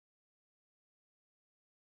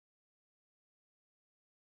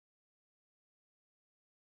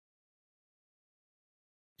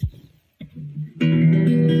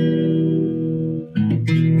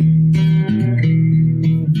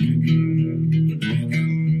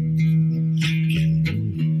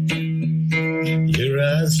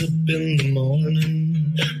rise up in the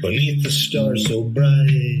morning beneath the stars so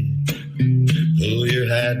bright. Pull your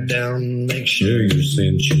hat down, make sure your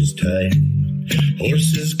cinch is tight.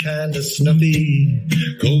 Horses kinda snuffy,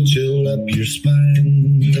 cold chill up your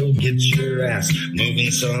spine. Go get your ass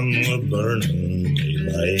moving, son, we're burning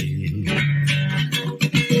daylight.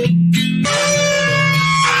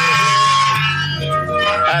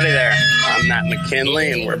 Howdy there, I'm Matt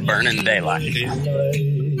McKinley and we're burning daylight.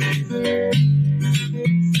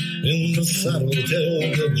 In the saddle till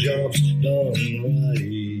the job's done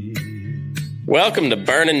right. Welcome to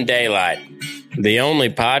Burning Daylight, the only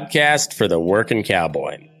podcast for the working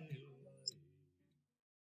cowboy.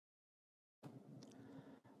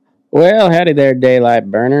 Well, howdy there,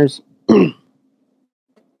 daylight burners.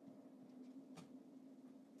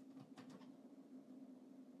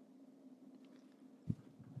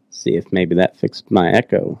 See if maybe that fixed my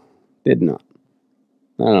echo. Did not.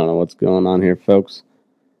 I don't know what's going on here, folks.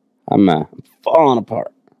 I'm falling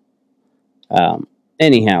apart.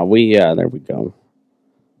 Anyhow, there we go.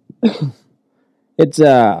 It's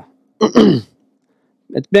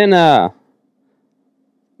it's been I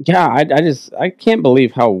can't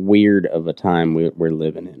believe how weird of a time we're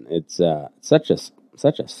living in. It's such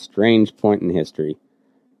a strange point in history,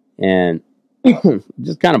 and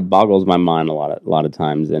just kind of boggles my mind a lot of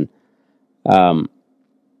times. And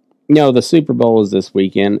the Super Bowl is this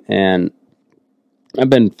weekend, and I've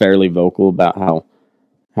been fairly vocal about how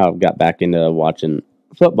I've got back into watching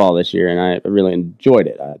football this year, and I really enjoyed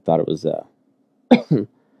it. I thought it was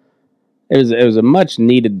it was a much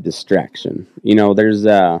needed distraction. There's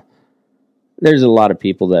a lot of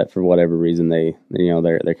people that for whatever reason they're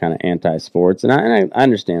kind of anti-sports, and I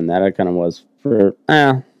understand that. I kind of was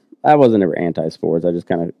I wasn't ever anti-sports. I just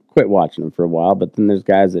kind of quit watching them for a while. But then there's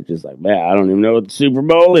guys that just like, man, I don't even know what the Super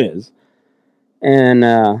Bowl is. And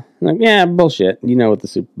yeah, bullshit. You know what the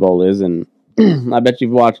Super Bowl is, and I bet you've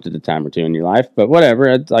watched it a time or two in your life. But whatever.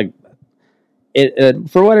 It's like it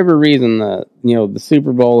for whatever reason, the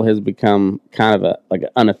Super Bowl has become kind of an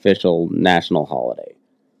unofficial national holiday.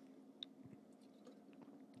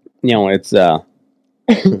 It's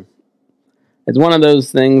it's one of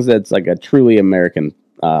those things that's like a truly American,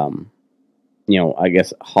 I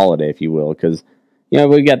guess holiday, if you will, because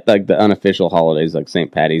we got like the unofficial holidays like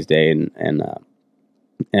St. Patty's Day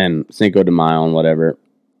and Cinco de Mayo and whatever,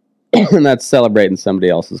 and that's celebrating somebody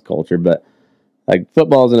else's culture. But like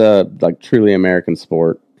football is a truly American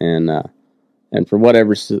sport, and for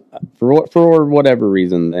whatever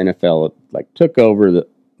reason, the NFL took over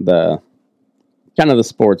the kind of the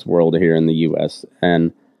sports world here in the U.S.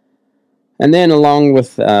 and then along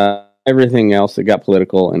with everything else, it got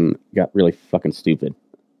political and got really fucking stupid.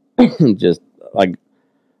 Just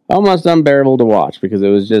almost unbearable to watch because it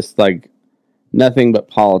was just nothing but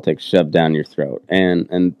politics shoved down your throat.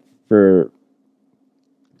 And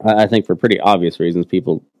I think for pretty obvious reasons,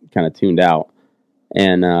 people kind of tuned out.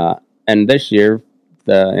 And this year,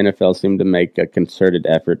 the NFL seemed to make a concerted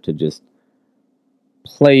effort to just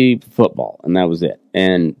play football, and that was it.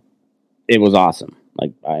 And it was awesome.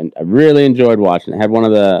 I really enjoyed watching it. Had one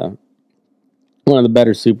of the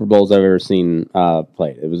better Super Bowls I've ever seen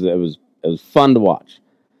played. It was fun to watch,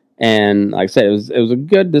 and like I said, it was a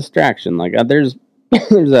good distraction. There's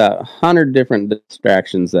 100 different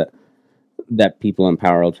distractions that people in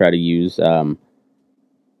power will try to use to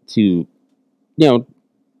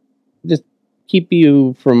just keep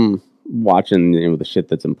you from watching the shit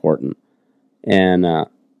that's important. And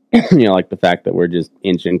like the fact that we're just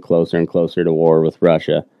inching closer and closer to war with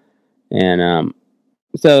Russia, and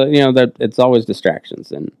so that it's always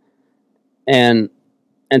distractions, and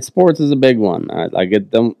sports is a big one.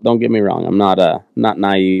 Don't get me wrong. I'm not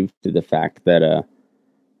naive to the fact that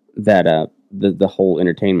the whole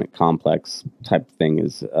entertainment complex type thing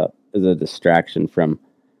is a distraction from,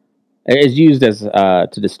 is used as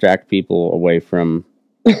to distract people away from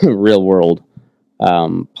real world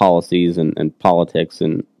policies and politics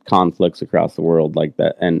and conflicts across the world like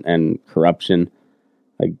that, and corruption.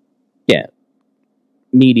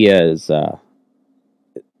 Media is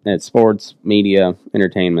it's sports, media,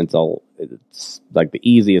 entertainment's it's the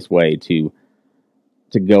easiest way to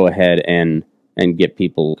go ahead and get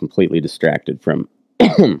people completely distracted from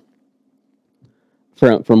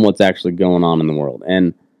from what's actually going on in the world.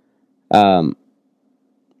 And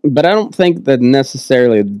but I don't think that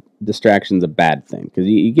necessarily distraction's a bad thing, because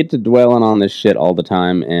you get to dwelling on this shit all the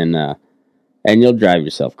time, and you'll drive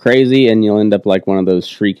yourself crazy, and you'll end up like one of those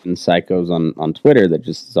shrieking psychos on Twitter that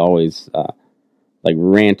just is always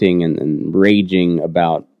ranting and raging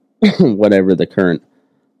about whatever the current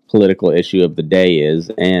political issue of the day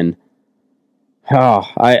is. And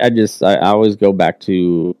I always go back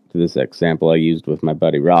to this example I used with my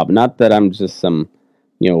buddy Rob. Not that I'm just some,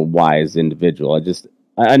 wise individual.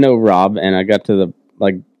 I know Rob, and I got to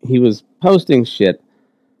he was posting shit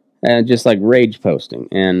and just like rage posting,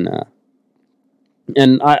 and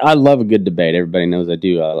I love a good debate. Everybody knows I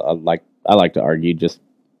do. I like to argue just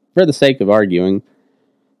for the sake of arguing,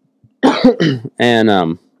 and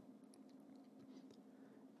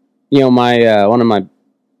my one of my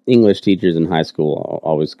English teachers in high school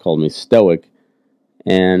always called me stoic,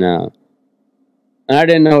 and I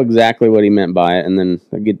didn't know exactly what he meant by it. And then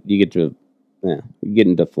you get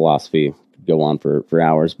into philosophy, go on for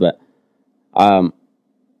hours, but I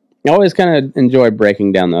always kind of enjoy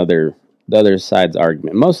breaking down the other side's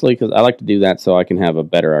argument, mostly because I like to do that so I can have a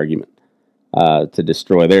better argument to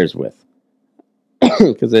destroy theirs with,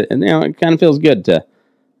 because it kind of feels good to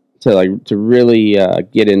really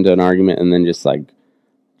get into an argument and then just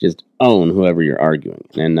own whoever you're arguing,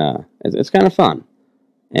 and it's kind of fun.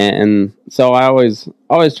 And so I always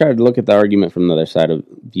try to look at the argument from the other side of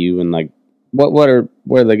view, and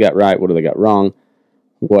where they got right, what do they got wrong,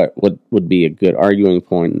 what would be a good arguing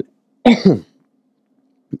point.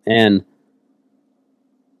 And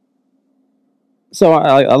so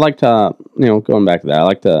I like to, going back to that, I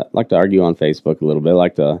like to argue on Facebook a little bit. I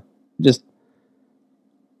like to just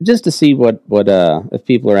to see what if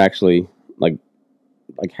people are actually like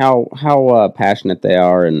how passionate they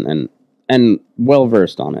are and well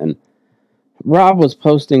versed on it. And Rob was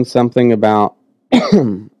posting something about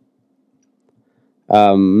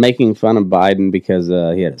making fun of Biden because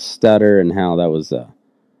he had a stutter, and how that was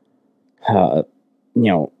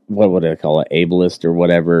what would I call it, ableist or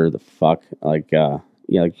whatever the fuck, because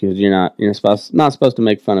you're not supposed to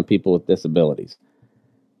make fun of people with disabilities.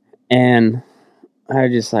 And I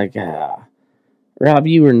was just Rob,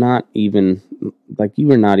 you were not even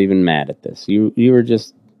mad at this. You're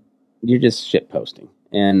just shit posting.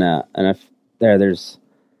 And I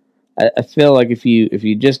feel like if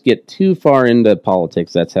you just get too far into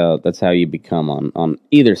politics, that's how you become on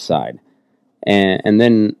either side. And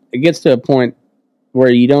then it gets to a point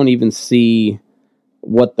where you don't even see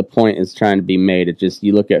what the point is trying to be made. It's just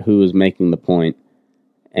you look at who is making the point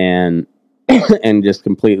and and just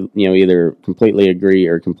either completely agree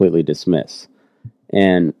or completely dismiss.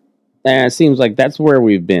 And it seems like that's where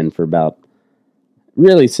we've been for about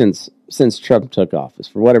really since Trump took office.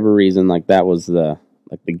 For whatever reason, that was the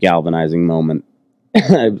galvanizing moment.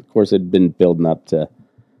 Of course, it had been building up to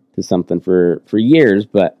something for years,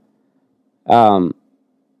 but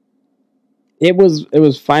it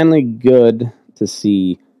was finally good to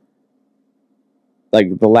see,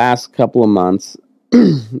 the last couple of months,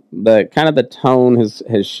 the tone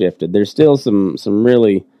has shifted. There's still some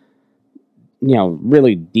really,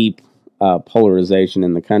 really deep polarization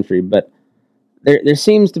in the country, but there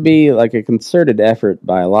seems to be a concerted effort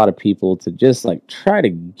by a lot of people to just try to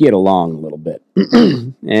get along a little bit.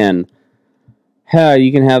 And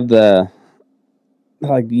you can have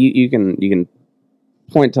you can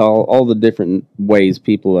point to all the different ways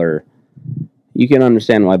people are. You can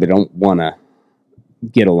understand why they don't want to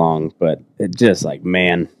get along, but it's just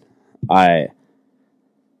man,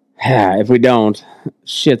 if we don't,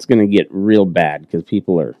 shit's gonna get real bad because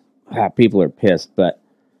people are pissed. But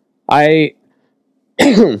I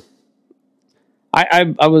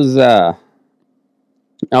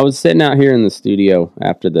was sitting out here in the studio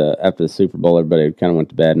after the Super Bowl. Everybody kind of went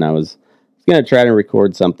to bed, and I was gonna try to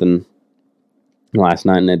record something last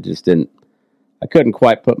night, and it just didn't. I couldn't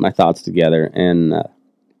quite put my thoughts together, and I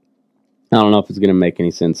don't know if it's gonna make any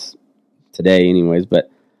sense today, anyways. But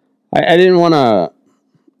I didn't want to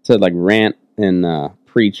rant and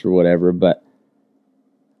preach or whatever. But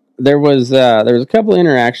there was a couple of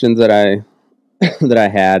interactions that I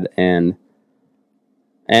had, and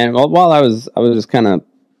while I was just kind of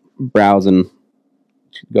browsing,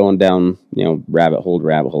 going down rabbit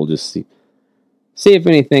hole, just see if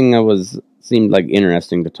anything seemed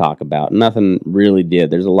interesting to talk about. Nothing really did.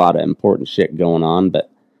 There's a lot of important shit going on, but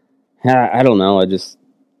I don't know. I just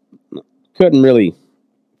couldn't really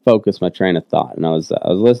focus my train of thought, and I was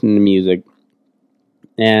listening to music,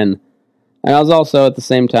 and I was also at the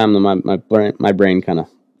same time my brain kind of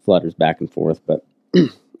flutters back and forth. But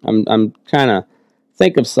I'm trying to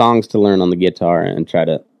think of songs to learn on the guitar and try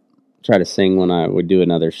to sing when I would do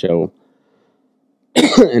another show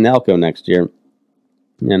in Elko next year.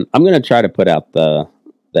 And I'm going to try to put out the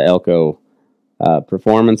Elko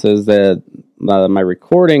performances. That my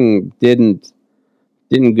recording didn't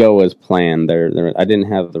go as planned. I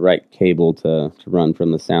didn't have the right cable to run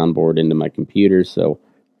from the soundboard into my computer, so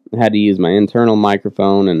I had to use my internal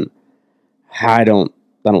microphone, and I don't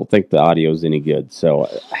don't think the audio is any good. So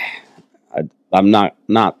I'm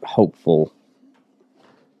not hopeful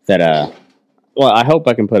that well, I hope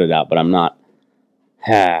I can put it out, but I'm not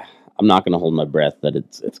going to hold my breath that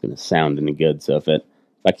it's going to sound any good. So if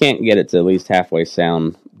I can't get it to at least halfway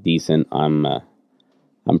sound decent, I'm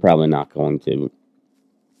probably not going to.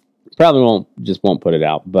 Probably won't put it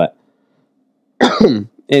out. But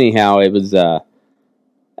anyhow, it was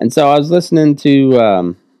and so I was listening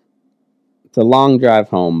to Long Drive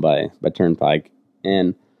Home by Turnpike,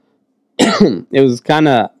 and it was kind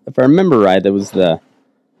of, if I remember right, that was the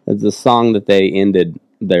song that they ended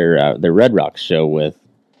their Red Rocks show with.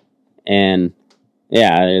 And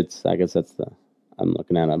yeah, I guess I'm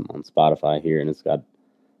looking at them on Spotify here, and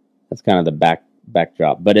that's kind of the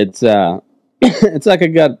backdrop, but it's it's like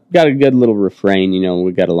got a good little refrain,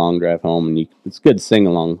 we got a long drive home, and it's good to sing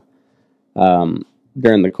along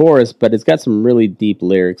during the chorus, but it's got some really deep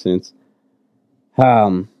lyrics, and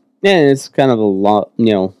it's kind of a lot,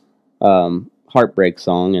 heartbreak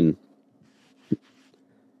song,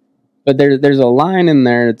 but there's a line in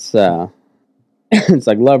there. It's it's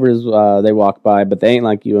like lovers, they walk by, but they ain't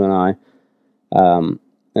like you and I.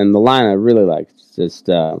 And the line I really like is just,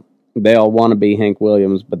 they all want to be Hank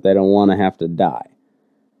Williams, but they don't want to have to die.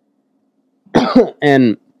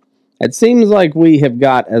 And it seems like we have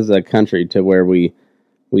got as a country to where we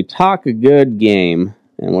talk a good game,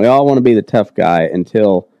 and we all want to be the tough guy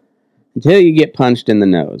until you get punched in the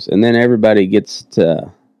nose, and then everybody gets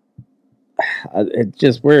to. It's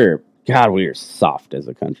just we are soft as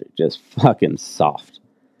a country, just fucking soft,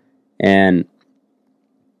 and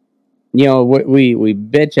we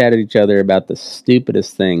bitch at each other about the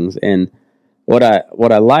stupidest things. And what I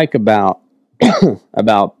like about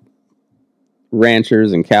about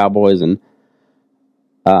ranchers and cowboys and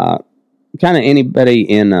kind of anybody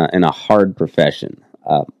in a hard profession,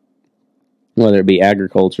 whether it be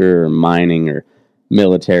agriculture or mining or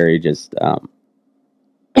military, just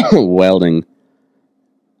welding,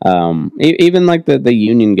 even like the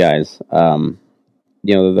union guys,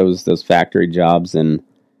 those factory jobs, and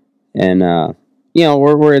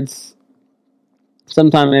where it's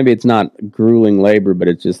sometimes maybe it's not grueling labor, but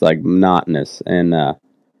it's just like monotonous, and then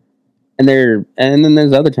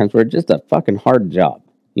there's other times where it's just a fucking hard job.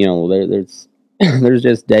 There's there's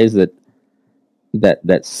just days that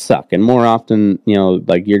suck, and more often,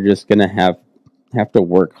 like you're just gonna have to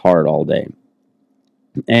work hard all day,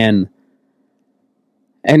 and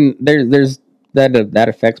there's that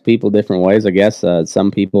affects people different ways, I guess.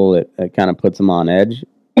 Some people it kind of puts them on edge.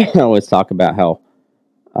 I always talk about how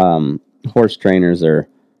horse trainers are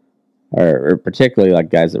particularly like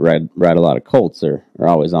guys that ride a lot of colts are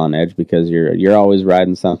always on edge, because you're always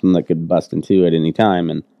riding something that could bust into at any time,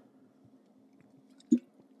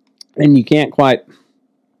 and you can't quite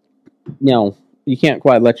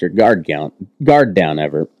let your guard down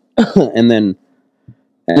ever. and then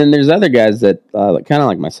there's other guys that kind of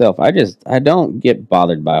like myself. I don't get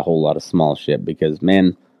bothered by a whole lot of small shit, because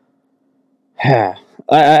man, I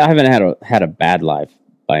haven't had a bad life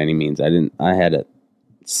by any means. I had a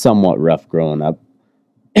somewhat rough growing up,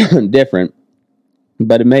 different,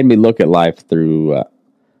 but it made me look at life through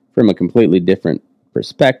from a completely different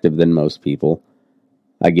perspective than most people,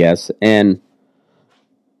 I guess. And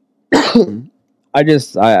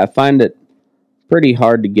I find it pretty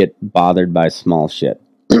hard to get bothered by small shit.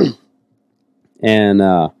 and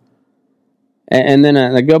then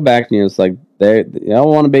I go back, it's like they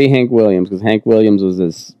all want to be Hank Williams, because Hank Williams was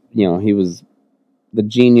this, he was the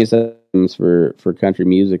genius for country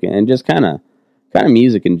music and just kind of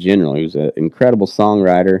music in general. He was an incredible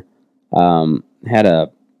songwriter.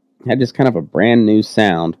 Had just kind of a brand new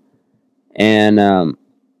sound, and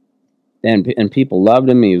people loved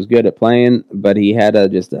him. He was good at playing, but he had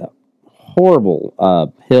just a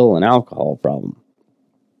horrible pill and alcohol problem,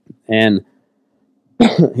 and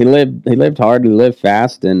he lived hard, he lived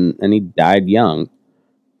fast, and he died young,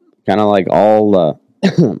 kind of like all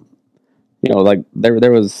like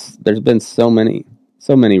there's been so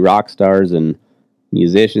many rock stars and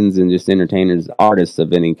musicians and just entertainers, artists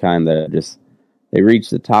of any kind, that they reach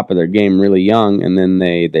the top of their game really young, and then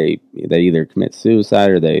they either commit suicide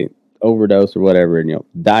or they overdose or whatever, and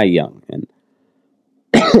die young. And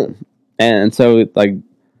and so like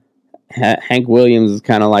Hank Williams is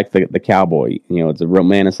kind of like the cowboy. It's a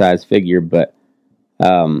romanticized figure, but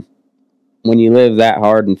when you live that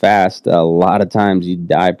hard and fast, a lot of times you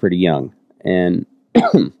die pretty young. And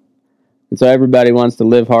and so everybody wants to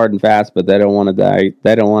live hard and fast, but they don't want to die.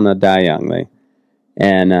 They don't want to die young.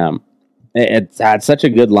 It's such a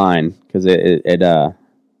good line, because it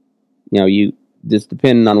just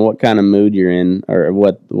depending on what kind of mood you're in or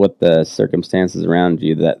what the circumstances around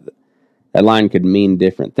you, that line could mean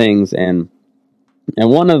different things. And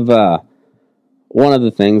one of the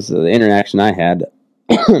things, the interaction I had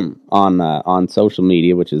on social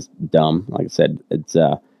media, which is dumb. Like I said, it's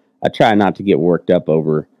I try not to get worked up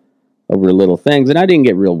over little things, and I didn't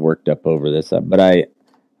get real worked up over this, but I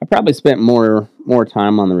probably spent more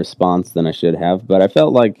time on the response than I should have. But I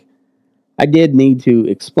felt like I did need to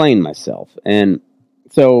explain myself, and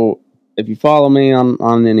so if you follow me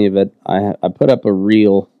on any of it, I put up a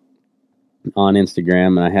reel on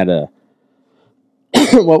Instagram, and I had a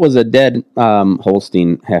what was a dead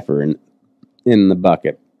Holstein heifer in the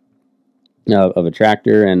bucket of a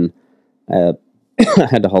tractor, and I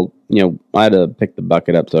had to hold, I had to pick the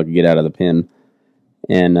bucket up so I could get out of the pen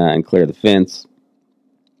and clear the fence.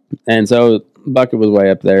 And so the bucket was way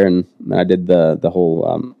up there, and I did the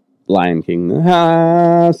whole Lion King, and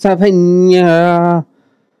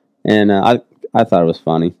I thought it was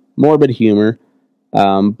funny, morbid humor,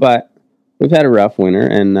 but we've had a rough winter,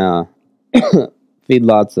 and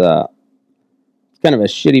feedlots it's kind of a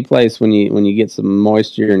shitty place when you get some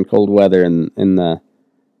moisture and cold weather, and the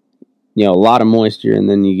a lot of moisture, and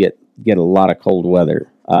then you get a lot of cold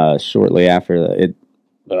weather shortly after.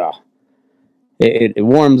 It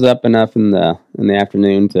warms up enough in the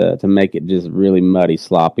afternoon to make it just really muddy,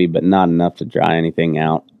 sloppy, but not enough to dry anything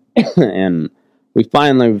out. And we've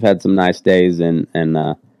had some nice days, and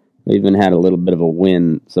we even had a little bit of a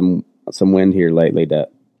wind, some wind here lately.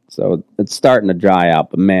 So it's starting to dry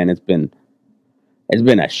out, but man, it's been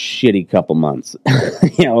a shitty couple months.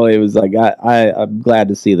 It was like I'm glad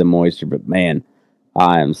to see the moisture, but man,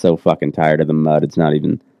 I am so fucking tired of the mud. It's not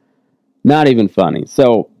even funny.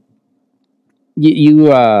 So you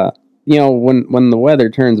when the weather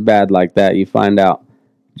turns bad like that, you find out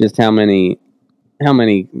just how many kind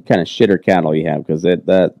of shitter cattle you have, because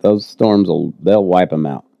those storms they'll wipe them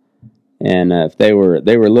out. And if they were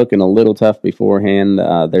looking a little tough beforehand,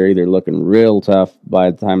 they're either looking real tough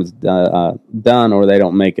by the time it's done, or they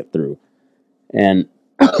don't make it through. And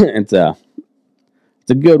it's a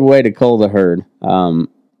good way to cull the herd.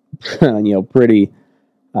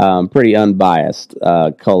 Pretty unbiased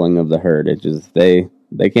culling of the herd. It's just they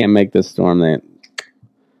can't make this storm. They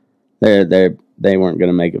weren't going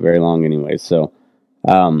to make it very long anyway. So,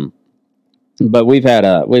 but we've had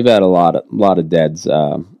a lot of deads.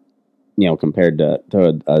 Compared to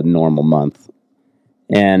a normal month.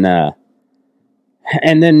 And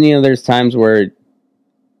then, there's times where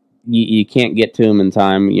you can't get to them in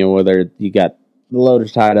time, whether you got the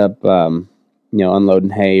loaders tied up,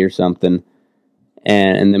 unloading hay or something.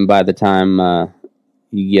 And then by the time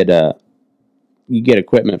you get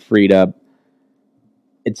equipment freed up,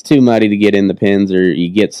 it's too muddy to get in the pens, or you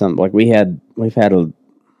get something like we've had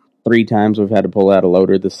 3 times we've had to pull out a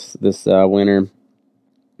loader this winter.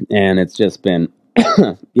 And it's just been, it's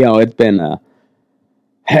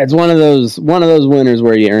one of those winters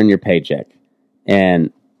where you earn your paycheck.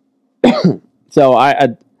 And so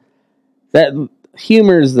that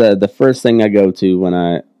humor is the first thing I go to when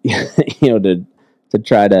I, to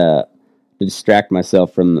try to distract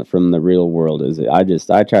myself from the real world. Is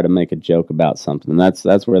I try to make a joke about something. And that's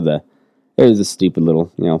where it was a stupid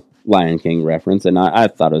little, Lion King reference. And I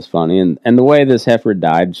thought it was funny. And the way this heifer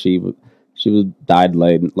died, she died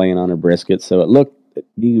laying on her brisket, so it looked,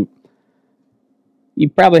 you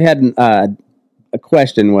probably had a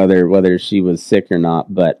question whether she was sick or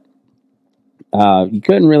not, but you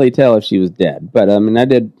couldn't really tell if she was dead. But I mean, I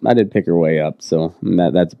did pick her way up, so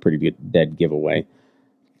that's a pretty good dead giveaway,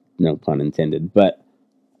 no pun intended. But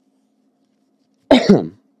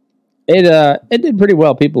it did pretty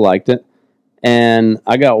well. People liked it, and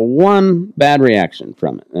I got one bad reaction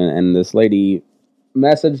from it, and this lady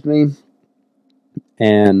messaged me.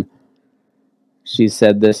 And she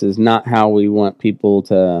said, "This is not how we want people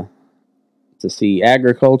to see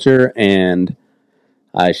agriculture, and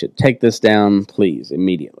I should take this down, please,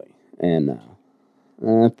 immediately." And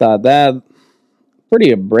I thought that pretty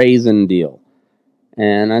a brazen deal.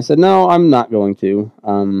 And I said, "No, I'm not going to."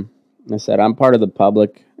 I said, "I'm part of the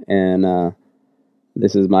public, and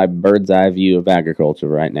this is my bird's eye view of agriculture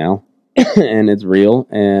right now, and it's real.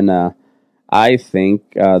 And I think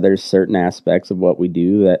there's certain aspects of what we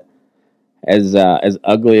do that, as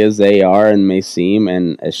ugly as they are and may seem,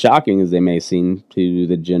 and as shocking as they may seem to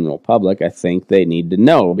the general public, I think they need to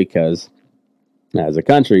know, because as a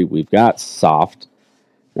country, we've got soft,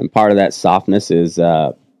 and part of that softness is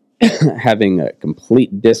having a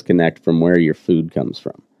complete disconnect from where your food comes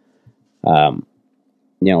from. And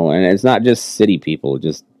it's not just city people,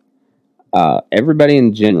 just everybody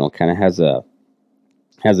in general kind of has a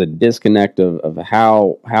has a disconnect of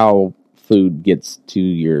how food gets to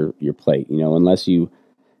your plate. Unless you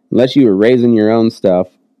were raising your own stuff.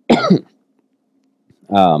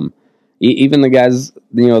 Even the guys,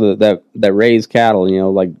 that raise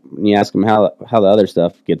cattle, like when you ask them how the other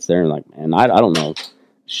stuff gets there, and like, man, I don't know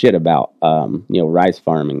shit about rice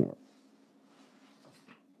farming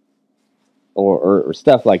or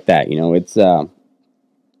stuff like that. It's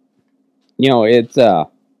it's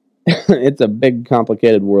a big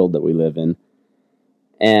complicated world that we live in,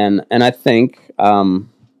 and I think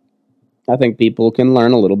people can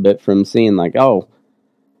learn a little bit from seeing, like, oh,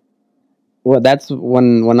 well, that's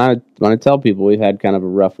when I tell people we've had kind of a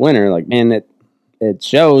rough winter, like, man, it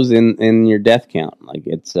shows in your death count. Like,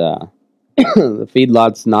 it's the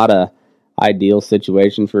feedlot's not a ideal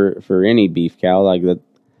situation for any beef cow. Like, that,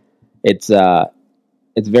 it's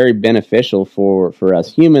very beneficial for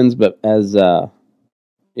us humans, but as for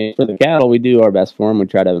the cattle, we do our best for them. We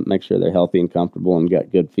try to make sure they're healthy and comfortable and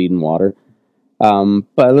got good feed and water.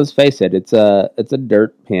 But let's face it, it's a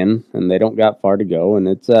dirt pen, and they don't got far to go, and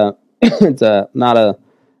it's not a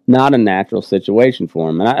natural situation for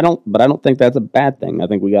them. And I don't think that's a bad thing. I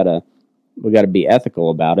think we gotta be ethical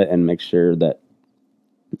about it and make sure that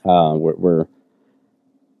we're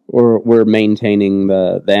maintaining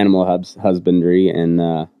the animal husbandry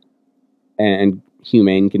and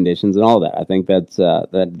humane conditions and all that. I think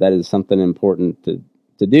that is something important to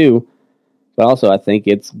do. But also, I think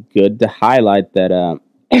it's good to highlight that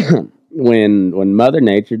when Mother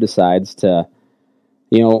Nature decides to,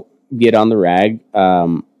 get on the rag,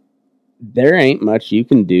 there ain't much you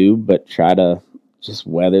can do but try to just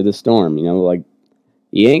weather the storm. Like,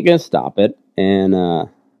 you ain't gonna stop it, and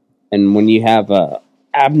when you have a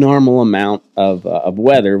abnormal amount of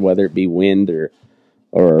weather, whether it be wind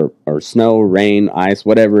or snow, rain, ice,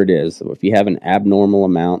 whatever it is, so if you have an abnormal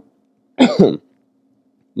amount,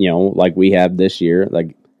 like we have this year,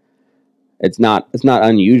 like, it's not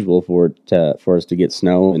unusual for us to get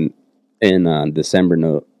snow in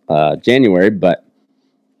December, January, but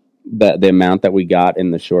the amount that we got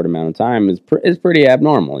in the short amount of time is pretty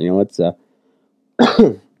abnormal. It's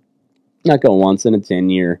like a once in a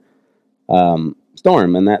 10-year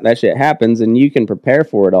storm, and that shit happens, and you can prepare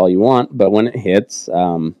for it all you want, but when it hits,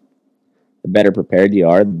 the better prepared you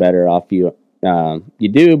are, the better off you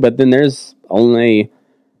do. But then there's a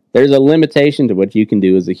limitation to what you can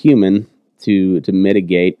do as a human to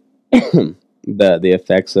mitigate the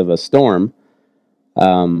effects of a storm.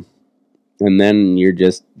 And then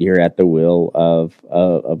you're at the will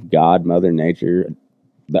of God, Mother Nature,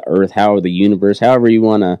 the earth, the universe, however you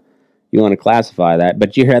want to classify that.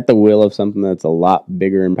 But you're at the will of something that's a lot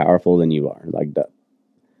bigger and powerful than you are,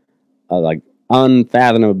 like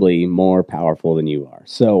unfathomably more powerful than you are.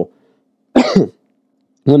 So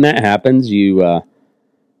when that happens, you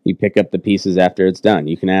pick up the pieces after it's done.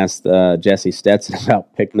 You can ask Jesse Stetson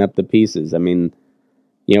about picking up the pieces. I mean,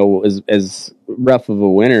 as rough of a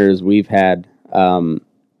winter as we've had, and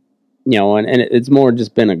it's more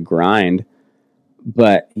just been a grind.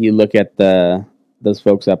 But you look at those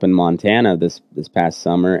folks up in Montana this past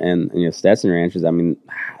summer, and Stetson ranches. I mean,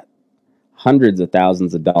 hundreds of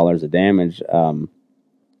thousands of dollars of damage, and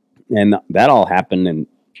that all happened in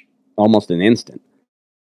almost an instant.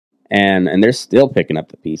 And they're still picking up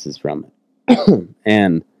the pieces from it,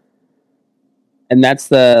 and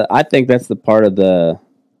I think that's the part of the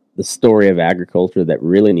story of agriculture that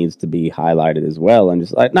really needs to be highlighted as well, and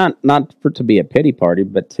just like not to be a pity party,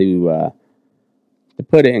 but to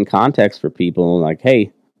put it in context for people. Like,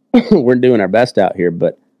 hey, we're doing our best out here,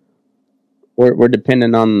 but we're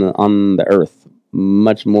dependent on the earth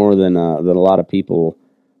much more than a lot of people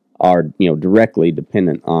are, directly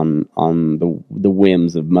dependent on the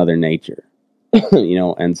whims of Mother Nature,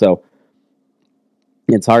 and so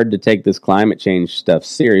it's hard to take this climate change stuff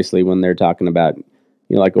seriously when they're talking about,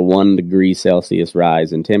 like a 1 degree Celsius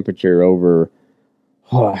rise in temperature over,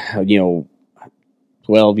 12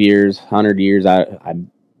 years, 100 years.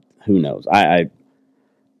 Who knows? I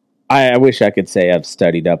wish I could say I've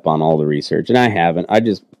studied up on all the research, and I haven't.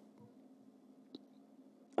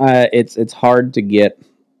 It's hard to get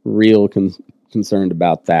real concerned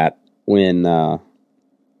about that when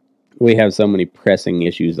we have so many pressing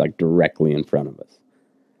issues, like, directly in front of us.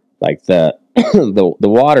 Like the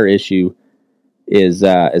water issue is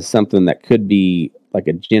something that could be like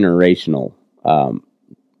a generational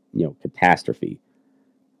catastrophe,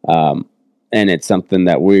 and it's something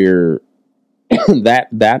that we're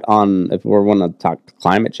that on, if we want to talk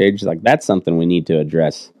climate change, like, that's something we need to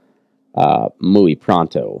address muy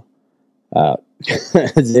pronto.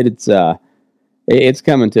 It's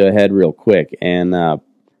coming to a head real quick, and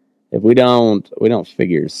if we don't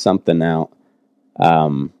figure something out,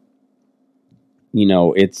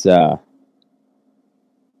 it's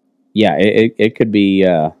it could be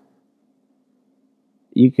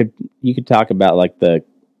you could talk about like a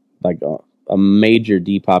major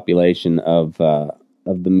depopulation of the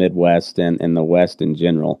Midwest and the West in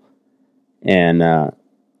general, and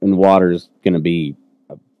water's going to be,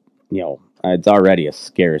 it's already a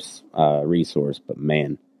scarce resource, but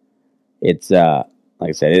man, it's like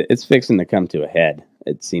I said, it's fixing to come to a head.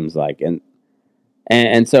 It seems like,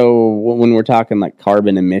 and so when we're talking like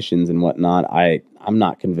carbon emissions and whatnot, I'm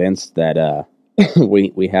not convinced that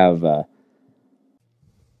we have.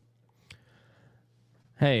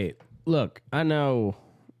 Hey, look, I know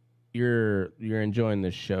you're enjoying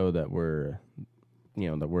this show that we're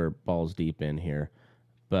balls deep in here,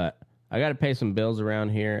 but I got to pay some bills around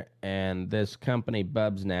here, and this company,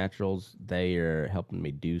 Bubs Naturals, they are helping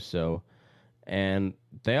me do so. And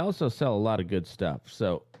they also sell a lot of good stuff.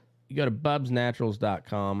 So you go to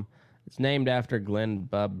bubsnaturals.com. It's named after Glenn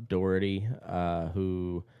Bub Doherty,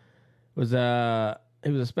 who was a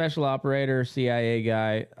special operator, CIA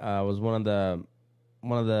guy. Was one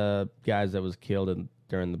of the guys that was killed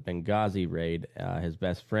during the Benghazi raid. His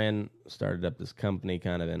best friend started up this company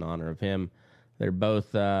kind of in honor of him. They're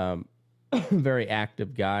both very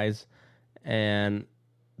active guys, and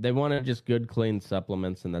they wanted just good, clean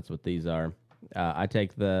supplements, and that's what these are. I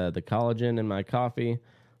take the collagen in my coffee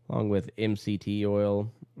along with MCT oil.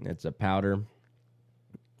 It's a powder,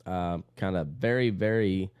 kind of very,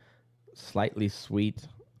 very slightly sweet,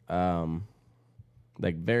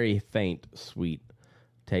 like very faint sweet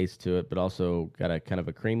taste to it, but also got a kind of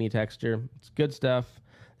a creamy texture. It's good stuff.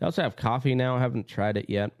 They also have coffee now. I haven't tried it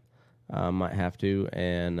yet. Might have to.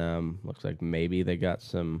 And looks like maybe they got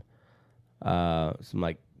some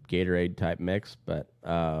like Gatorade type mix, but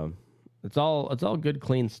it's all good,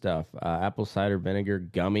 clean stuff. Apple cider vinegar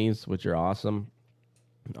gummies, which are awesome.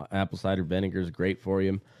 Apple cider vinegar is great for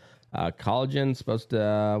you. Collagen supposed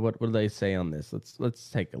to what do they say on this? Let's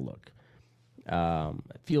take a look.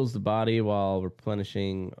 It fuels the body while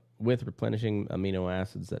replenishing amino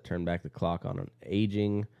acids that turn back the clock on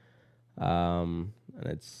aging. And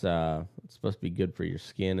it's supposed to be good for your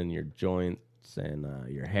skin and your joints and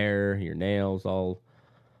your hair, your nails, all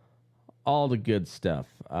the good stuff.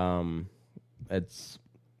 It's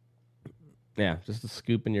just a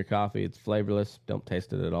scoop in your coffee. It's flavorless. Don't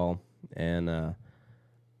taste it at all. And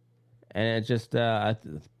it's just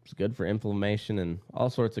it's good for inflammation and all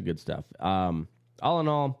sorts of good stuff. All in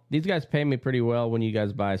all, these guys pay me pretty well when you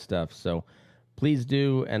guys buy stuff, so please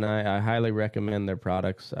do, and I highly recommend their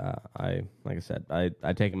products. Like I said,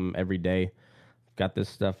 I take them every day. Got this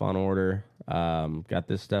stuff on order. And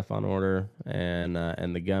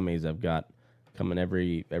the gummies I've got coming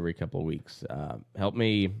every couple of weeks. Help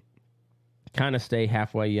me kind of stay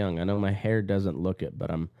halfway young. I know my hair doesn't look it,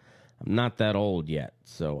 but I'm not that old yet.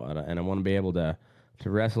 So and I want to be able to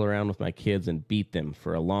wrestle around with my kids and beat them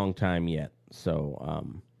for a long time yet. So I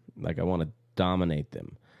want to dominate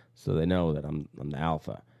them, so they know that I'm the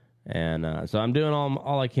alpha. And so I'm doing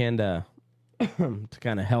all I can to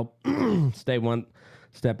kind of help stay one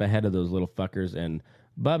step ahead of those little fuckers. And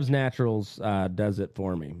Bubs Naturals does it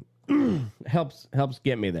for me. helps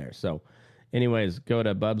get me there. So anyways, go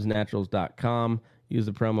to bubsnaturals.com. Use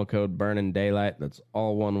the promo code Burning Daylight. That's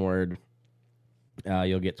all one word.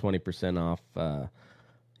 You'll get 20% off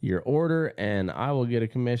your order, and I will get a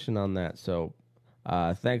commission on that. So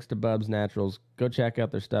thanks to Bubs Naturals. Go check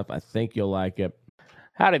out their stuff. I think you'll like it.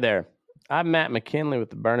 Howdy there. I'm Matt McKinley with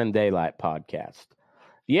the Burning Daylight podcast.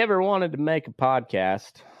 If you ever wanted to make a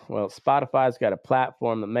podcast, well, Spotify's got a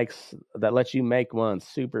platform that lets you make one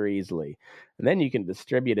super easily. And then you can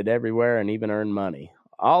distribute it everywhere and even earn money.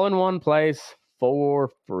 All in one place for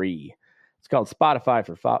free. It's called Spotify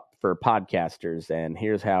for podcasters, and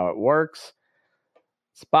here's how it works.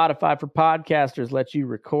 Spotify for podcasters lets you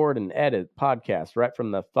record and edit podcasts right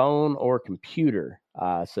from the phone or computer.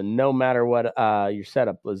 So no matter what your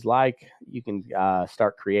setup is like, you can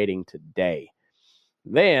start creating today.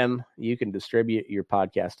 Then you can distribute your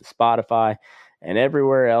podcast to Spotify and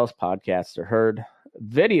everywhere else podcasts are heard.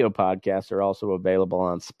 Video podcasts are also available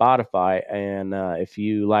on Spotify. And if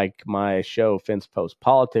you like my show, Fence Post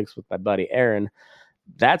Politics, with my buddy Aaron,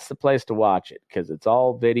 that's the place to watch it, because it's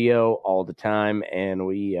all video all the time. And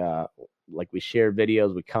we share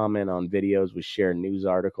videos, we comment on videos, we share news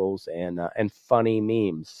articles and funny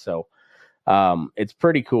memes. So it's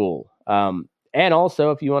pretty cool. And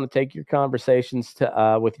also, if you want to take your conversations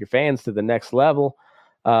with your fans to the next level,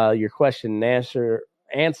 your question and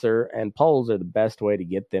answer and polls are the best way to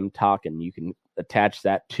get them talking. You can attach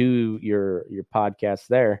that to your podcast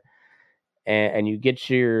there. and you get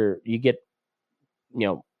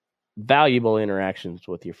valuable interactions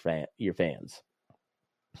with your fans.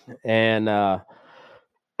 And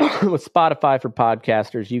with Spotify for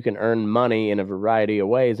podcasters, you can earn money in a variety of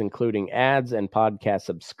ways, including ads and podcast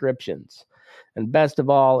subscriptions. And best of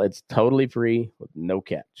all, it's totally free with no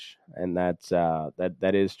catch. And that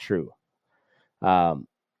is true.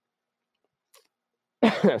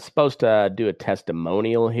 Supposed to do a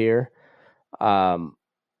testimonial here.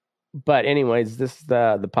 But anyways, this is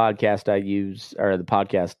the podcast I use, or the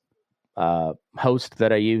podcast host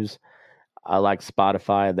that I use. I like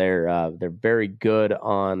Spotify. They're very good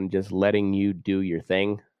on just letting you do your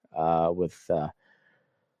thing with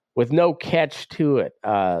no catch to it.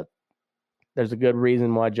 There's a good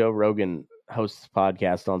reason why Joe Rogan hosts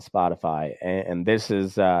podcast on Spotify, and this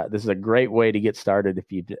is a great way to get started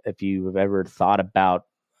if you've ever thought about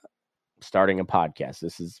starting a podcast.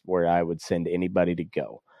 This is where I would send anybody to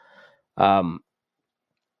go.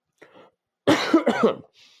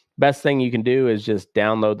 Best thing you can do is just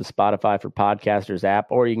download the Spotify for Podcasters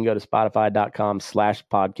app, or you can go to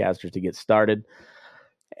spotify.com/podcasters to get started.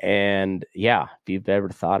 And yeah, if you've ever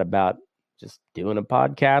thought about just doing a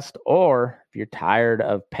podcast, or if you're tired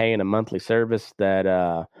of paying a monthly service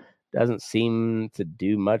that doesn't seem to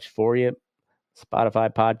do much for you,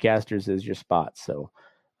 Spotify Podcasters is your spot. So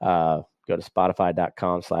go to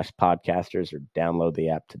spotify.com/podcasters or download the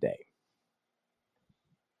app today.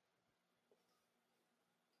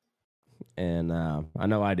 And I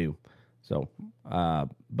know I do. So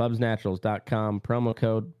bubsnaturals.com, promo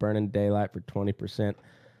code Burning Daylight for 20%.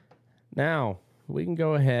 Now we can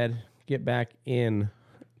go ahead, get back in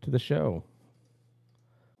to the show.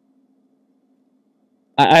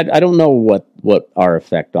 I don't know what our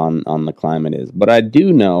effect on the climate is, but I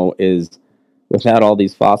do know is without all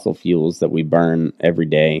these fossil fuels that we burn every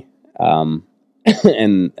day, and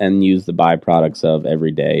use the byproducts of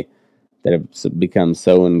every day, that have become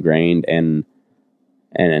so ingrained and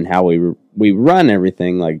how we run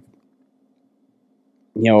everything, like,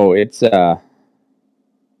 it's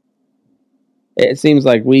it seems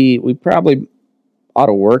like we probably ought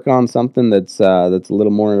to work on something that's a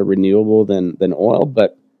little more renewable than oil,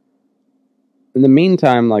 but in the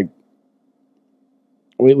meantime, like,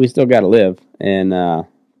 we still got to live, and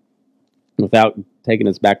without taking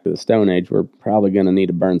us back to the Stone Age, we're probably going to need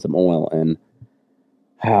to burn some oil. And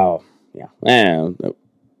how? Yeah,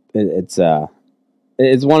 it's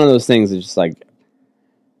one of those things that's just like,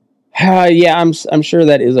 yeah, I'm sure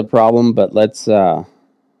that is a problem, but let's in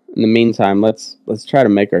the meantime, let's try to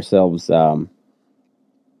make ourselves in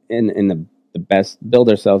the best, build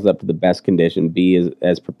ourselves up to the best condition, be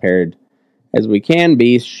as prepared as we can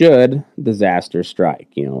be should disaster strike,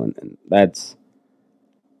 and that's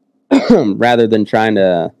rather than trying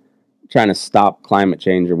to stop climate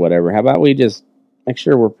change or whatever. How about we just make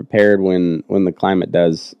sure we're prepared when the climate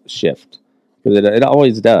does shift, because it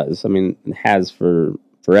always does. I mean, it has for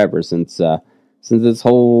forever since this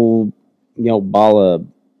whole ball of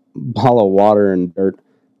water and dirt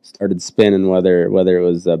started spinning, whether it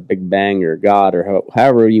was a Big Bang or God or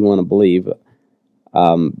however you want to believe.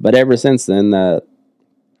 But ever since then, the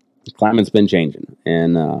climate's been changing,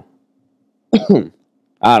 and I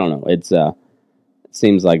don't know. It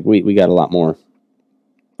seems like we got a lot more,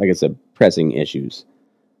 like I said, pressing issues,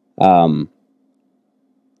 that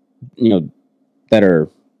are,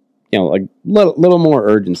 like little more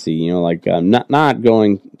urgency, like not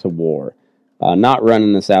going to war, not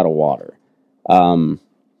running us out of water,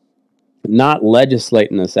 not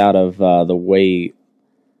legislating us out of the way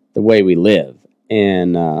we live,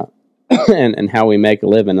 and and how we make a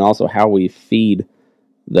living, and also how we feed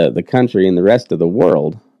the country and the rest of the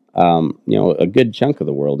world, a good chunk of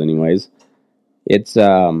the world anyways. It's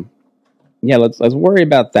let's worry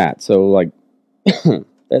about that. So, like,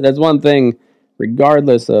 that's one thing,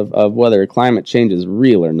 regardless of whether climate change is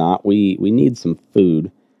real or not, we need some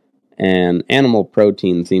food, and animal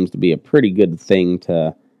protein seems to be a pretty good thing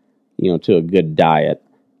to a good diet,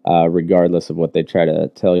 regardless of what they try to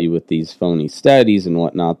tell you with these phony studies and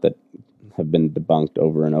whatnot that have been debunked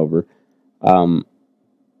over and over.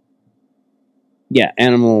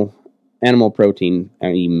 Animal protein,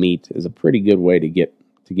 I mean, meat is a pretty good way to get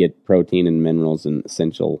protein and minerals and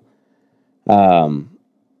essential, whatever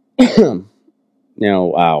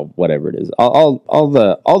it is, all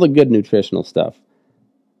the good nutritional stuff.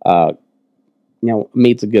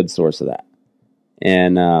 Meat's a good source of that,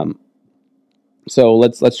 and so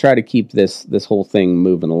let's try to keep this whole thing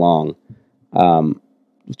moving along.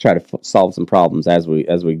 Let's try to solve some problems as we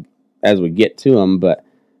get to them, but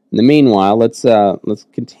in the meanwhile, let's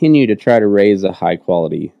continue to try to raise a high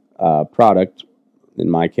quality product. In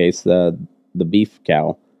my case, the the beef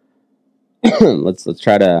cow. let's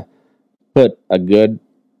try to put a good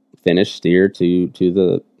finished steer to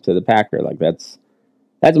the packer. Like that's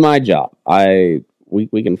my job.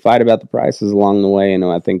 We can fight about the prices along the way, and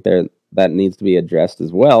I think that needs to be addressed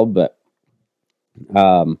as well. But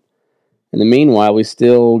in the meanwhile, we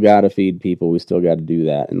still got to feed people. We still got to do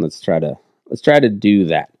that, and let's try to do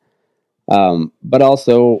that. But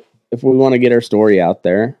also, if we want to get our story out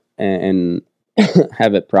there and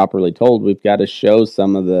have it properly told, we've got to show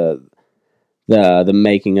some of the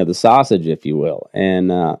making of the sausage, if you will, and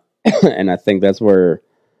and I think that's where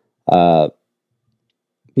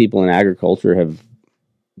people in agriculture have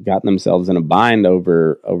gotten themselves in a bind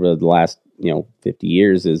over the last 50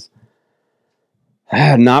 years is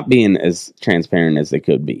not being as transparent as they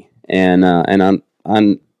could be, and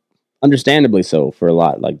I'm understandably so for a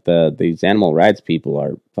lot. Like these animal rights people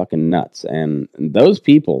are fucking nuts, and those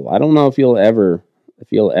people, I don't know if you'll ever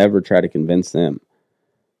try to convince them.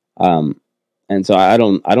 And so I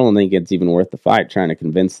don't think it's even worth the fight trying to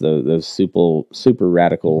convince those super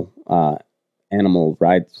radical animal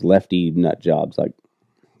rights lefty nut jobs. Like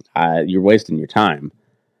you're wasting your time.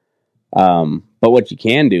 But what you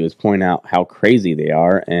can do is point out how crazy they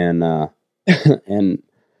are, and and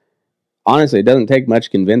honestly, it doesn't take much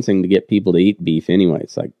convincing to get people to eat beef anyway.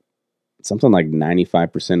 It's like something like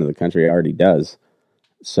 95% of the country already does.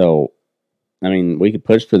 So, I mean, we could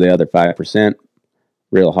push for the other 5%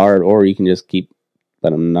 real hard, or you can just keep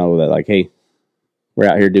letting them know that, like, hey, we're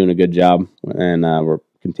out here doing a good job, and we're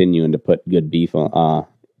continuing to put good beef in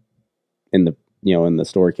the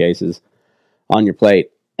store cases on your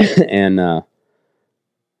plate, and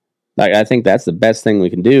like I think that's the best thing we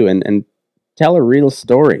can do, and tell a real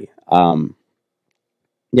story.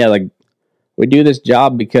 Yeah, like we do this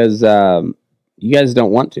job because you guys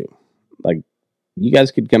don't want to. Like, you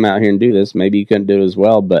guys could come out here and do this. Maybe you couldn't do it as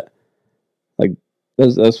well, but like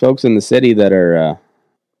those folks in the city that are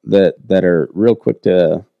that are real quick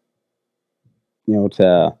to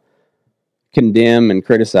to condemn and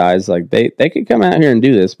criticize, like they could come out here and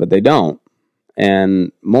do this, but they don't.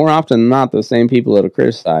 And more often than not, those same people that'll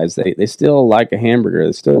criticize, they still like a hamburger,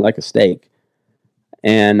 they still like a steak,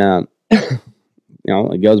 and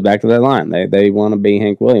it goes back to that line. They want to be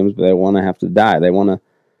Hank Williams, but they want to have to die. They want to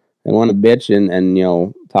bitch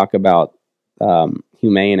and talk about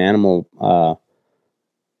humane animal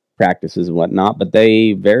practices and whatnot, but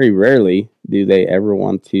they very rarely do they ever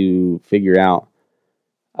want to figure out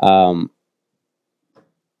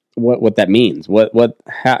what that means,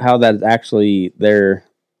 how that actually their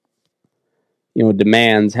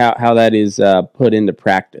demands, how that is put into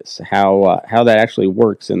practice, how that actually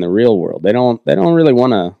works in the real world. They don't really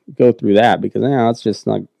want to go through that because it's just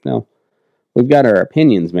like we've got our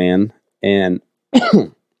opinions, man, and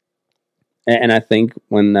and I think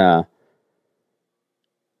when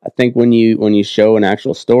you show an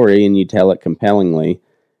actual story and you tell it compellingly,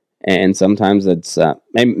 and sometimes it's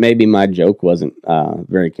maybe my joke wasn't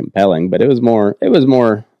very compelling, but it was more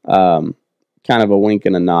kind of a wink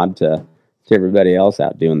and a nod to everybody else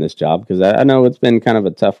out doing this job, because I know it's been kind of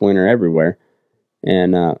a tough winter everywhere,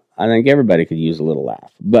 and I think everybody could use a little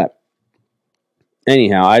laugh. But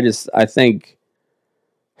anyhow, I think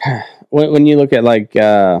when you look at like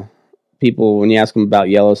people, when you ask them about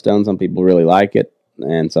Yellowstone, some people really like it,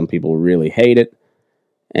 and some people really hate it,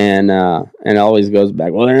 and it always goes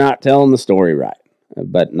back, well, they're not telling the story right.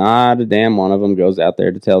 But not a damn one of them goes out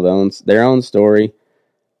there to tell their own story,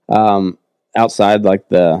 outside like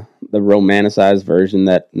the romanticized version,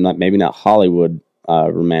 that maybe not Hollywood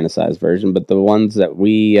romanticized version, but the ones that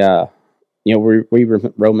we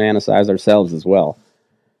romanticize ourselves as well.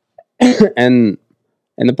 and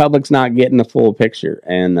the public's not getting the full picture,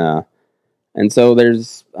 and so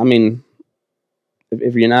there's, I mean,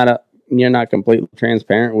 if you're not completely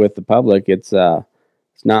transparent with the public, it's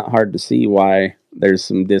not hard to see why there's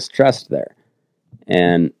some distrust there.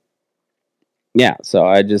 And yeah,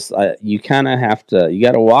 so you kind of have to, you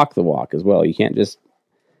got to walk the walk as well. You can't just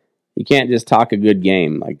talk a good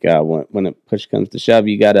game. Like when it push comes to shove,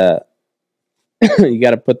 you gotta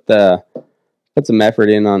put some effort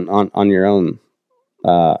in on your own,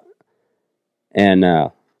 and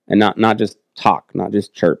not just talk, not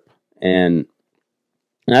just chirp. And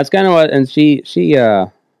that's kind of what. And she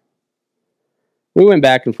we went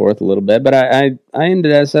back and forth a little bit, but I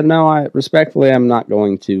said no. I'm not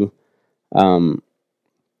going to.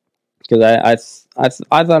 Because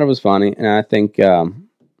I thought it was funny, and I think I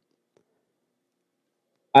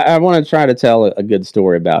want to try to tell a good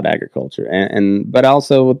story about agriculture, but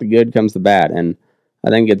also with the good comes the bad, and I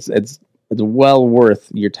think it's well worth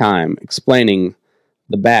your time explaining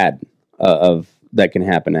the bad of that can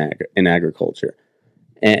happen in agriculture,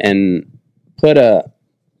 and put our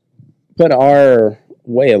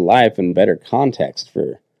way of life in better context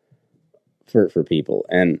for people.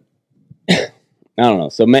 And I don't know.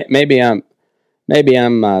 So maybe I'm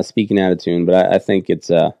speaking out of tune, but I think it's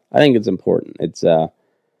important. It's the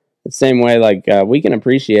same way like we can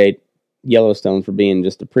appreciate Yellowstone for being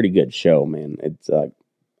just a pretty good show, man. It's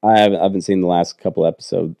I haven't seen the last couple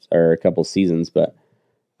episodes or a couple seasons, but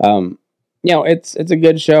it's a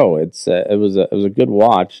good show. It was a good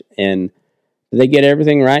watch. And did they get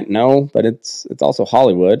everything right? No, but it's also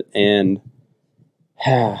Hollywood, and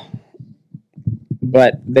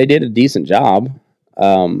but they did a decent job.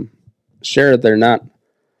 Sure, they're not.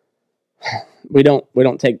 We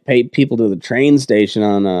don't take people to the train station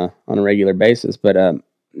on a regular basis, but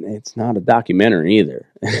it's not a documentary either.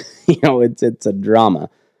 It's a drama.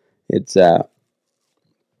 It's a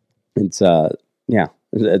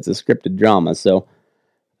scripted drama. So,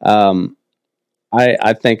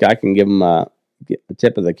 I think I can give them a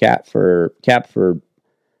tip of the cap for at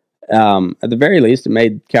the very least, it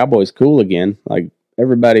made cowboys cool again. Like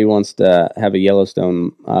everybody wants to have a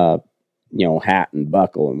Yellowstone, hat and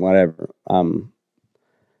buckle and whatever.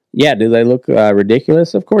 Yeah, do they look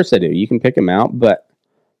ridiculous? Of course they do. You can pick them out, but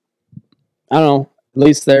I don't know. At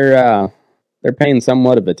least they're paying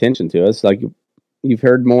somewhat of attention to us. Like you've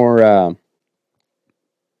heard more.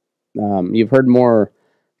 You've heard more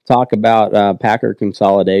talk about Packer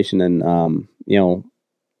consolidation and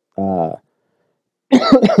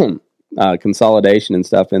consolidation and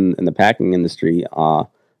stuff in the packing industry on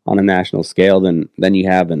a national scale than you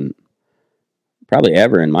have in probably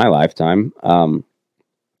ever in my lifetime.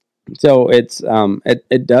 So it's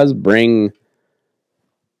it does bring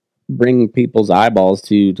people's eyeballs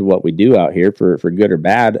to what we do out here for good or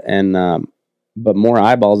bad, and but more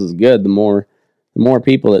eyeballs is good. The more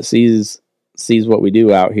people that sees what we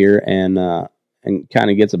do out here and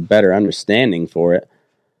kind of gets a better understanding for it,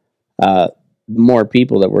 the more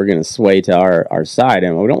people that we're going to sway to our side,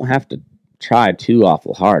 and we don't have to try too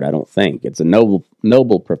awful hard. I don't think it's a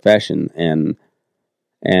noble profession, and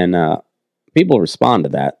people respond to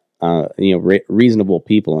that. Reasonable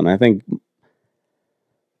people, and I think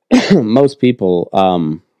most people,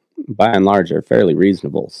 by and large, are fairly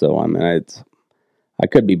reasonable. So I mean, I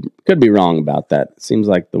could be wrong about that. It seems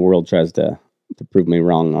like the world tries to prove me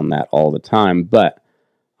wrong on that all the time, but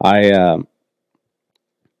I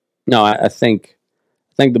think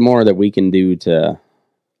the more that we can do to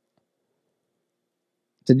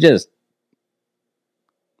just,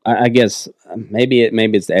 I guess maybe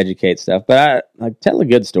it's to educate stuff, but I tell a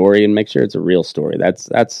good story and make sure it's a real story. That's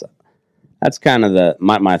kind of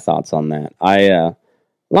my thoughts on that.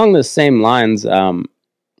 Along the same lines,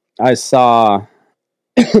 I saw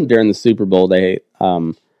during the Super Bowl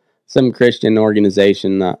some Christian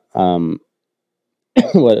organization,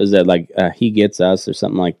 what is it, like He Gets Us or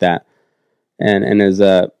something like that, and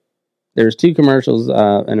there's two commercials,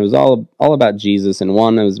 and it was all about Jesus, and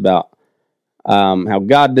one was about how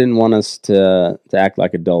God didn't want us to act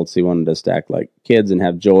like adults. He wanted us to act like kids and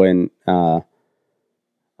have joy and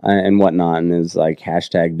whatnot. And it was like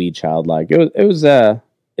hashtag be childlike. It was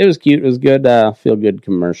cute. It was good, feel good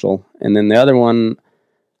commercial. And then the other one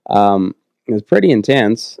was pretty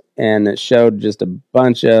intense, and it showed just a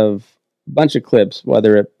bunch of clips,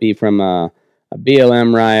 whether it be from a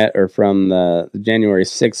BLM riot or from the January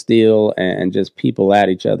 6th deal, and just people at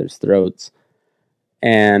each other's throats.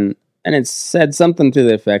 And it said something to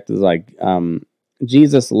the effect of like,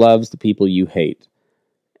 Jesus loves the people you hate.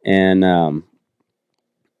 And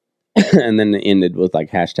and then it ended with like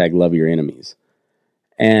hashtag love your enemies.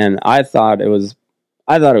 And I thought it was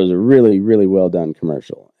a really, really well done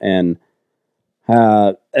commercial. And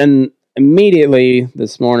immediately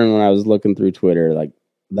this morning when I was looking through Twitter, like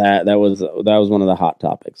that was one of the hot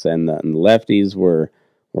topics. And the lefties were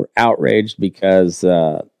outraged because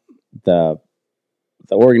the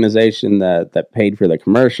organization that paid for the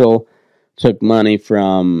commercial took money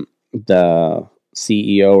from the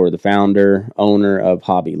CEO or the owner of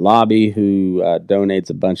Hobby Lobby, who donates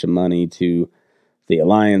a bunch of money to the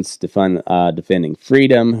Alliance Defending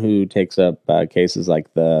Freedom, who takes up cases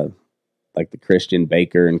like the Christian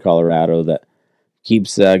baker in Colorado that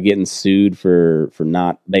keeps getting sued for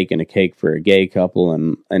not baking a cake for a gay couple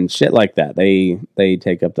and shit like that. They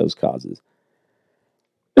take up those causes.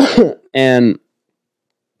 And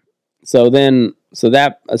so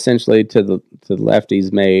that essentially to the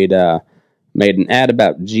lefties made an ad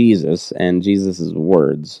about Jesus and Jesus's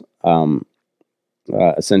words,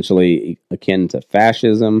 essentially akin to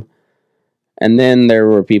fascism. And then there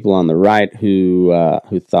were people on the right who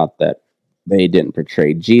thought that They didn't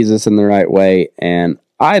portray Jesus in the right way, and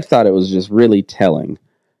I thought it was just really telling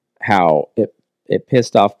how it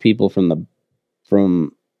pissed off people from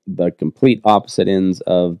the complete opposite ends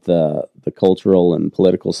of the cultural and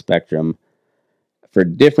political spectrum for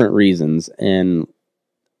different reasons, and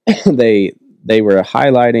they were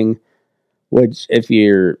highlighting, which if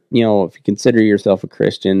you're, if you consider yourself a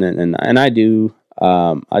Christian, and I do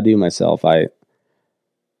myself, I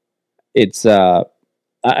guess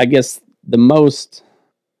the most,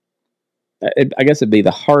 I guess it'd be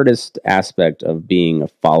the hardest aspect of being a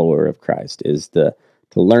follower of Christ is to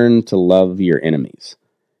learn to love your enemies.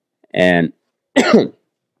 And I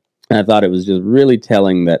thought it was just really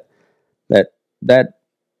telling that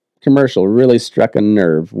commercial really struck a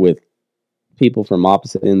nerve with people from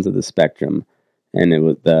opposite ends of the spectrum, and it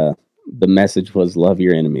was the message was love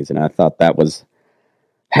your enemies, and I thought that was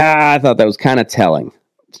kind of telling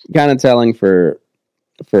for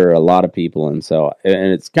a lot of people, and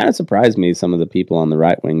it's kind of surprised me some of the people on the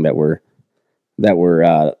right wing that were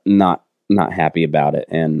not happy about it,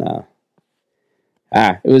 and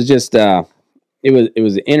it was just it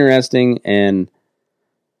was interesting, and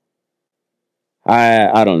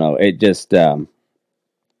I don't know, it just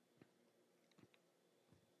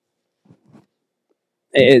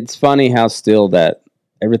it's funny how still that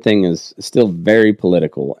everything is still very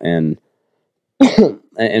political, and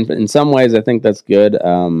and in some ways I think that's good.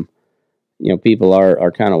 People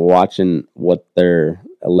are kind of watching what their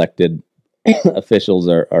elected officials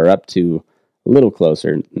are up to a little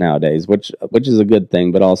closer nowadays, which is a good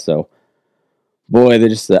thing, but also, boy, they're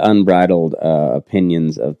just the unbridled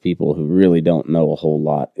opinions of people who really don't know a whole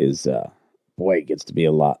lot is, boy, it gets to be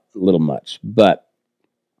a little much. But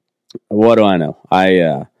what do I know?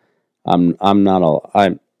 I'm not all,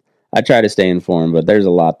 I try to stay informed, but there's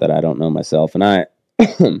a lot that I don't know myself, and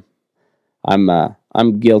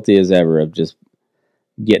I'm guilty as ever of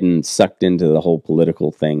getting sucked into the whole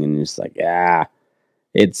political thing, and just like,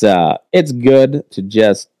 it's good to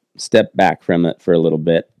just step back from it for a little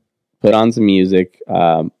bit, put on some music,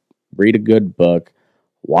 read a good book,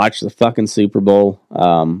 watch the fucking Super Bowl,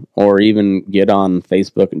 or even get on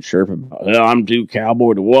Facebook and chirp about, I'm too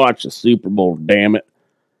cowboy to watch the Super Bowl, damn it.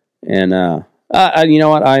 And you know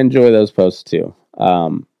what? I enjoy those posts too,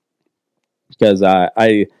 because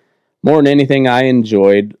I more than anything, I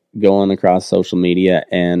enjoyed going across social media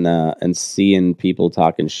and seeing people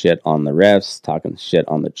talking shit on the refs, talking shit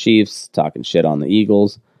on the Chiefs, talking shit on the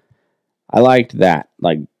Eagles. I liked that.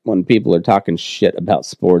 Like when people are talking shit about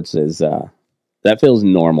sports, that feels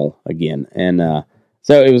normal again. And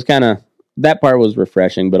so it was kind of, that part was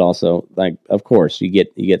refreshing, but also, like, of course, you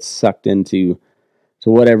get sucked into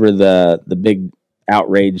whatever the big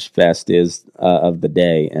outrage fest is of the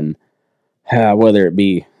day, and whether it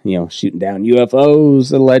be shooting down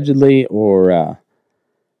UFOs allegedly, or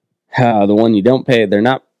the one they're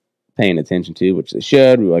not paying attention to, which they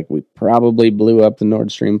should. We probably blew up the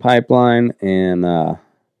Nord Stream pipeline, and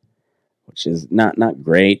which is not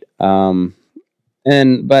great. But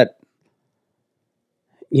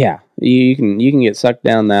yeah, you can get sucked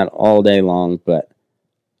down that all day long, but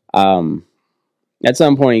at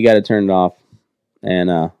some point you got to turn it off.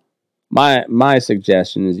 And my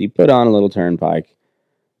suggestion is you put on a little turnpike,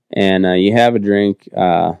 and you have a drink,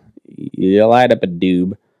 you light up a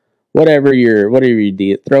doob, whatever you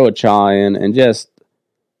do, throw a chaw in, and just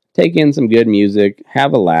take in some good music,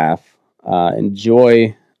 have a laugh,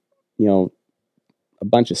 enjoy, a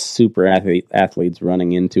bunch of super athletes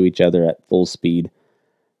running into each other at full speed,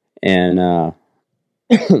 and or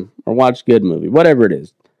watch a good movie, whatever it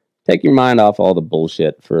is. Take your mind off all the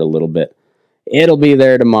bullshit for a little bit. It'll be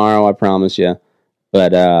there tomorrow, I promise you.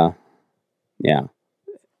 But yeah,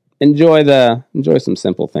 enjoy some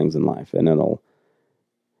simple things in life, and it'll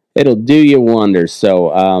do you wonders.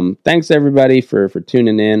 So thanks everybody for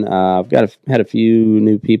tuning in. I've had a few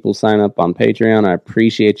new people sign up on Patreon. I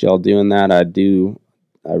appreciate y'all doing that. I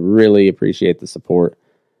really appreciate the support.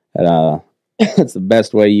 It's the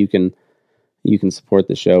best way you can support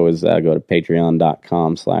the show is go to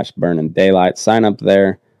patreon.com/burningdaylight. Sign up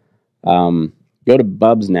there. Go to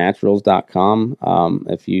bubsnaturals.com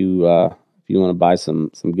if you want to buy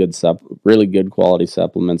some good really good quality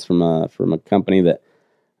supplements from a company that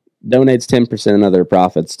donates 10% of their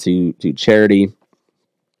profits to charity.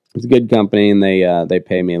 It's a good company, and they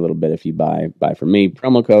pay me a little bit if you buy from me.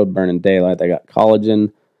 Promo code Burning Daylight. They got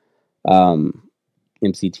collagen,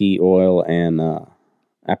 MCT oil, and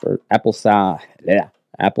apple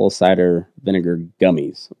cider vinegar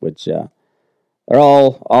gummies, which are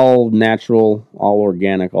all natural, all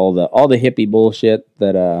organic, all the hippie bullshit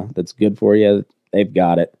that's good for you. They've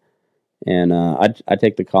got it, And I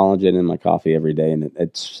take the collagen in my coffee every day, and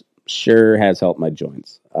it sure has helped my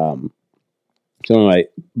joints. So anyway,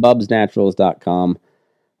 bubsnaturals.com,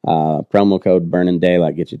 promo code Burning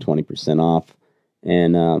Daylight gets you 20% off.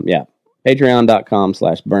 And yeah,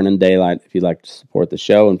 patreon.com/Burning Daylight if you'd like to support the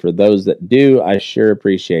show. And for those that do, I sure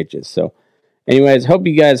appreciate you. So anyways, hope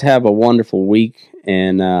you guys have a wonderful week,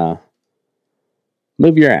 and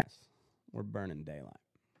move your ass. We're burning daylight.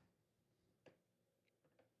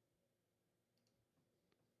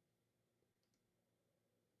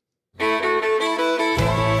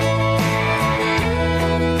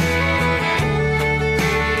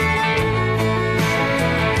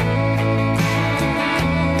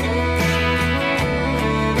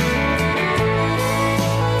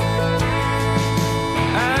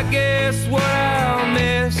 I guess what I'll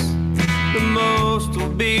miss the most will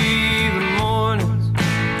be the mornings,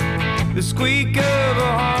 the squeak of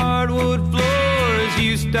a hardwood floor as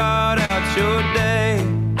you start out your day.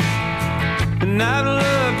 And I've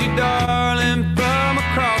loved you, darling, from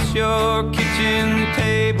across your kitchen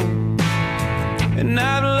table. And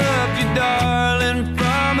I've loved you, darling,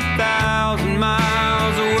 from 1,000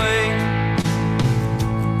 miles away.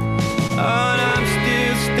 Oh, and I'm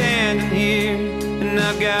still standing here, and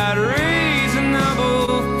I've got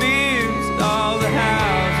reasonable fears. All the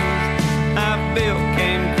houses I built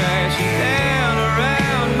came crashing down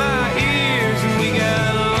around my ears. And we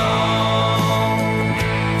got a long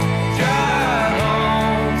drive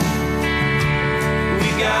home. We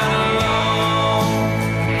got a long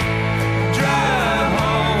drive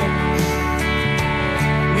home.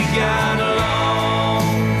 We got a long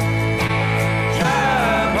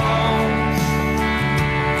drive home.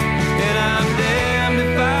 And I'm damned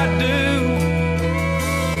if I do,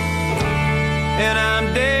 and I'm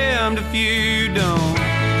damned if you don't.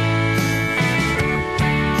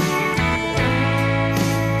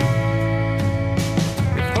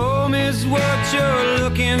 If home is what you're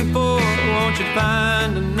looking for, won't you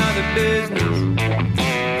find another business?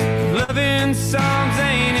 If loving songs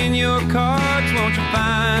ain't in your cards, won't you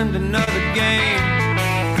find another game?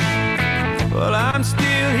 Well, I'm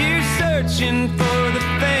still here searching for the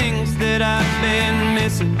things that I've been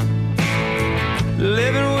missing.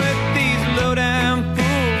 Living with these low-down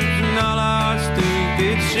fools and all our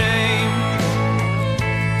stupid shame.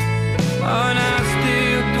 Oh, and I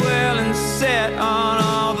still dwell and set on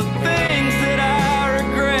all the things that I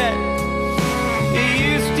regret.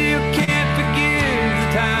 You still can't forgive the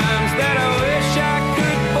times that I wish I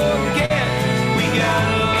could forget. We got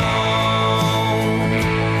a long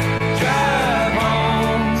drive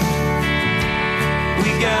home. We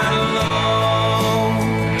got a long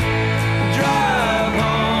drive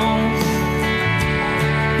home.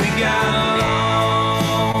 We got a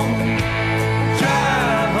long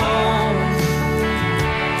drive home.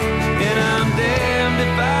 And I'm damned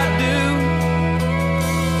if I do,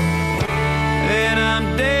 and I'm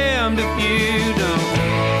damned if you don't.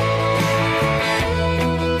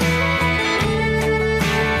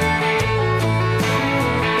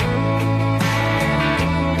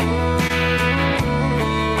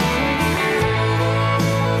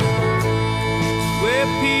 We're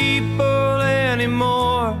people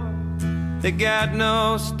anymore, they got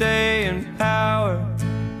no staying power.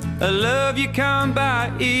 A love you come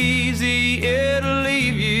by easy, it'll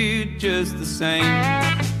leave you just the same.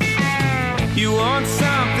 You want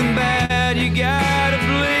something bad, you gotta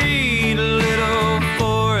bleed a little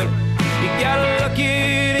for it. You gotta look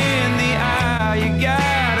it in the eye, you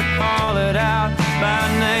gotta call it out by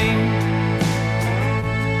name.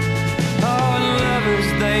 Oh, and lovers,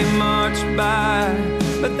 they march by,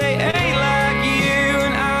 but they ain't like you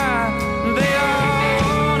and I. They don't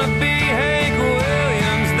wanna be Hank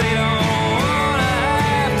Williams, they don't wanna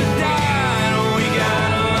have to die. And we got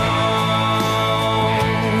a long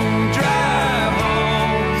drive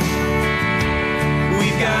home. We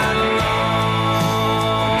got a long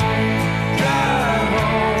drive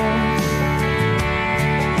home.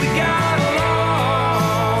 We got a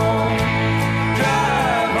long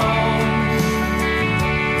drive home.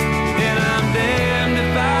 And I'm damned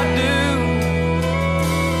if I do,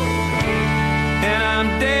 and I'm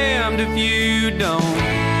damned if you don't.